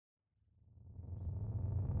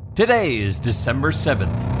Today is December 7th.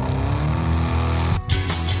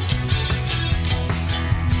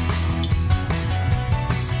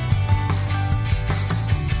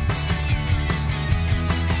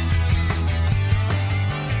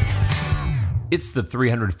 It's the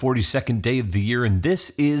 342nd day of the year, and this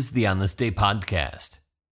is the On This Day podcast.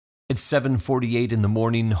 It's 7:48 in the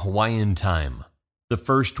morning Hawaiian time. The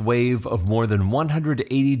first wave of more than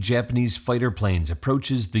 180 Japanese fighter planes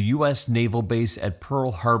approaches the U.S. naval base at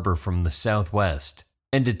Pearl Harbor from the southwest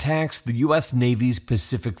and attacks the U.S. Navy's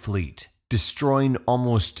Pacific Fleet, destroying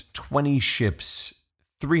almost 20 ships,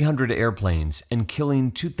 300 airplanes, and killing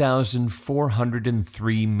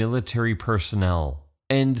 2,403 military personnel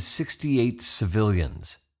and 68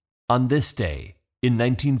 civilians. On this day, in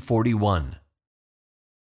 1941,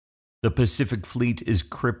 the Pacific Fleet is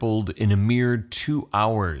crippled in a mere 2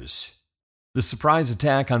 hours. The surprise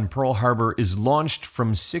attack on Pearl Harbor is launched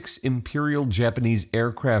from 6 Imperial Japanese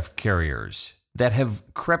aircraft carriers that have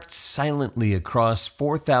crept silently across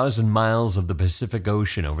 4,000 miles of the Pacific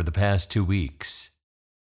Ocean over the past 2 weeks.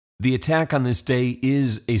 The attack on this day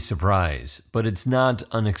is a surprise, but it's not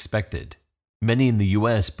unexpected. Many in the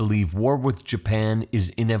U.S. believe war with Japan is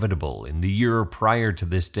inevitable in the year prior to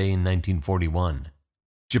this day in 1941.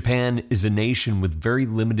 Japan is a nation with very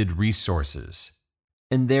limited resources,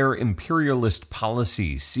 and their imperialist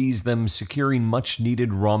policy sees them securing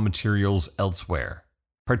much-needed raw materials elsewhere,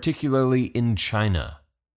 particularly in China.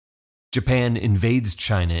 Japan invades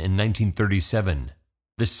China in 1937,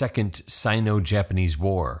 the Second Sino-Japanese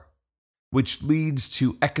War, which leads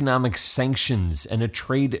to economic sanctions and a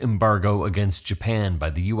trade embargo against Japan by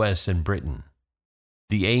the U.S. and Britain.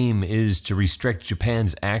 The aim is to restrict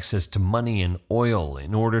Japan's access to money and oil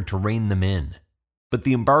in order to rein them in. But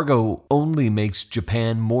the embargo only makes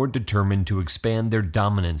Japan more determined to expand their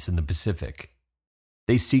dominance in the Pacific.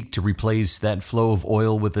 They seek to replace that flow of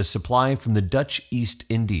oil with a supply from the Dutch East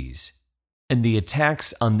Indies. And the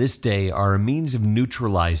attacks on this day are a means of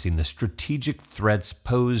neutralizing the strategic threats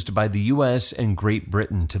posed by the U.S. and Great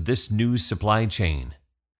Britain to this new supply chain,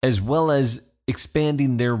 as well as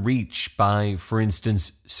expanding their reach by, for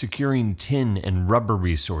instance, securing tin and rubber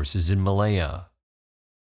resources in Malaya.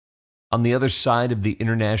 On the other side of the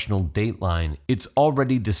international dateline, it's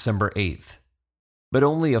already December 8th. But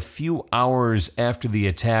only a few hours after the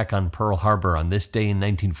attack on Pearl Harbor on this day in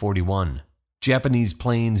 1941, Japanese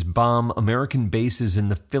planes bomb American bases in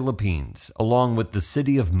the Philippines, along with the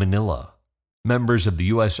city of Manila. Members of the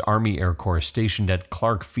U.S. Army Air Corps stationed at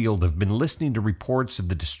Clark Field have been listening to reports of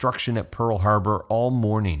the destruction at Pearl Harbor all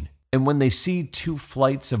morning, and when they see 2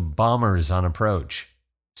 flights of bombers on approach,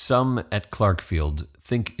 some at Clark Field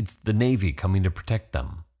think it's the Navy coming to protect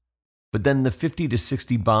them. But then the 50 to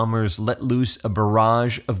 60 bombers let loose a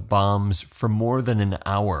barrage of bombs for more than an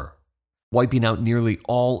hour, wiping out nearly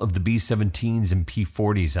all of the B-17s and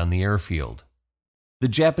P-40s on the airfield. The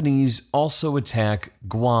Japanese also attack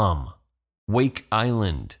Guam, Wake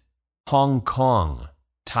Island, Hong Kong,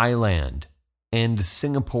 Thailand, and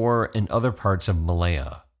Singapore and other parts of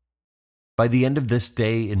Malaya. By the end of this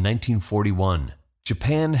day in 1941,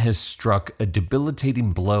 Japan has struck a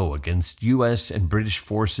debilitating blow against U.S. and British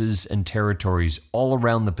forces and territories all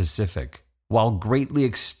around the Pacific, while greatly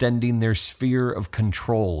extending their sphere of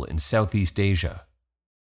control in Southeast Asia.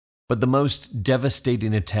 But the most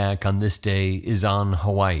devastating attack on this day is on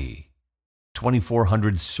Hawaii.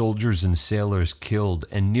 2,400 soldiers and sailors killed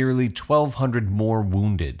and nearly 1,200 more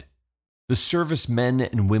wounded. The servicemen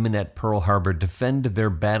and women at Pearl Harbor defend their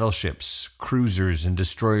battleships, cruisers, and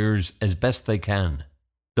destroyers as best they can,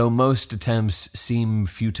 though most attempts seem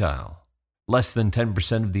futile. Less than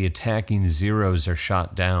 10% of the attacking Zeros are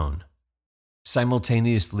shot down.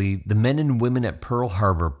 Simultaneously, the men and women at Pearl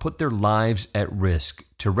Harbor put their lives at risk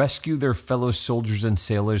to rescue their fellow soldiers and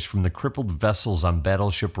sailors from the crippled vessels on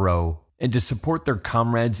Battleship Row and to support their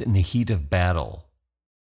comrades in the heat of battle.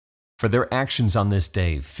 For their actions on this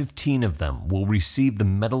day, 15 of them will receive the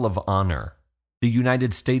Medal of Honor, the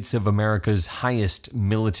United States of America's highest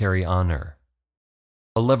military honor.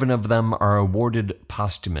 11 of them are awarded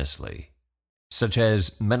posthumously, such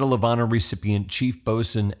as Medal of Honor recipient Chief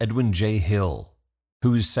Bosun Edwin J. Hill,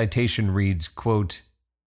 whose citation reads, quote,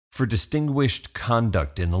 "For distinguished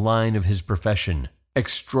conduct in the line of his profession,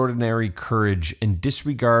 extraordinary courage and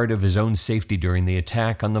disregard of his own safety during the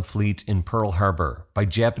attack on the fleet in Pearl Harbor by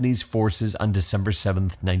Japanese forces on December 7,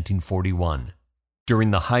 1941.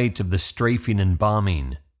 During the height of the strafing and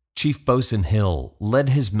bombing, Chief Bosun Hill led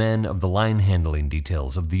his men of the line handling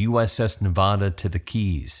details of the USS Nevada to the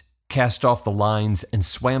Keys, cast off the lines, and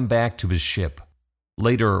swam back to his ship.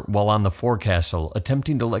 Later, while on the forecastle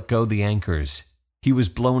attempting to let go the anchors, he was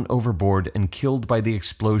blown overboard and killed by the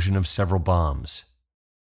explosion of several bombs.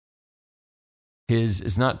 His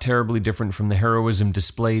is not terribly different from the heroism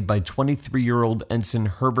displayed by 23-year-old Ensign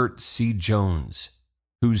Herbert C. Jones,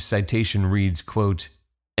 whose citation reads, quote,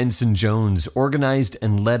 Ensign Jones organized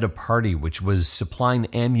and led a party which was supplying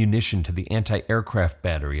ammunition to the anti-aircraft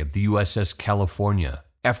battery of the USS California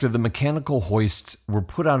after the mechanical hoists were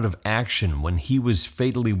put out of action when he was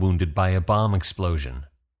fatally wounded by a bomb explosion.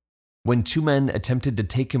 When 2 men attempted to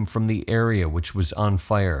take him from the area which was on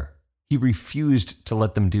fire, he refused to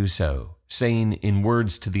let them do so, saying in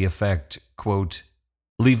words to the effect, quote,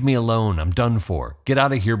 Leave me alone, I'm done for. Get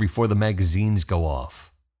out of here before the magazines go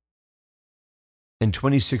off. And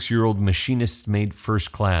 26-year-old machinist mate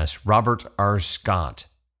first class Robert R. Scott,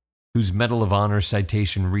 whose Medal of Honor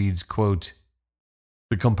citation reads, quote,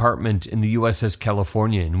 The compartment in the USS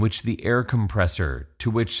California in which the air compressor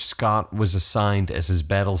to which Scott was assigned as his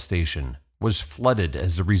battle station was flooded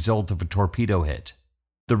as a result of a torpedo hit.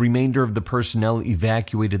 The remainder of the personnel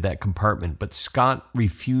evacuated that compartment, but Scott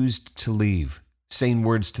refused to leave, saying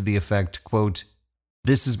words to the effect, quote,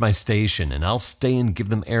 This is my station, and I'll stay and give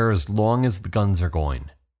them air as long as the guns are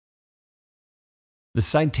going. The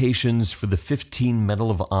citations for the 15 Medal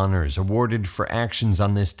of Honors awarded for actions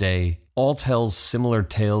on this day all tell similar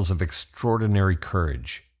tales of extraordinary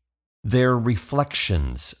courage. They're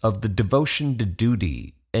reflections of the devotion to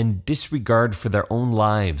duty and disregard for their own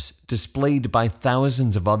lives displayed by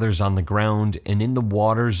thousands of others on the ground and in the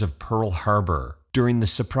waters of Pearl Harbor during the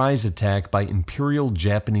surprise attack by Imperial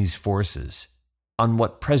Japanese forces on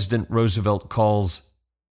what President Roosevelt calls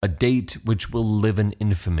a date which will live in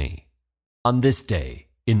infamy. On this day,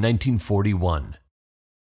 in 1941.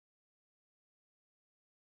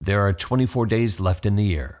 There are 24 days left in the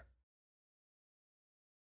year.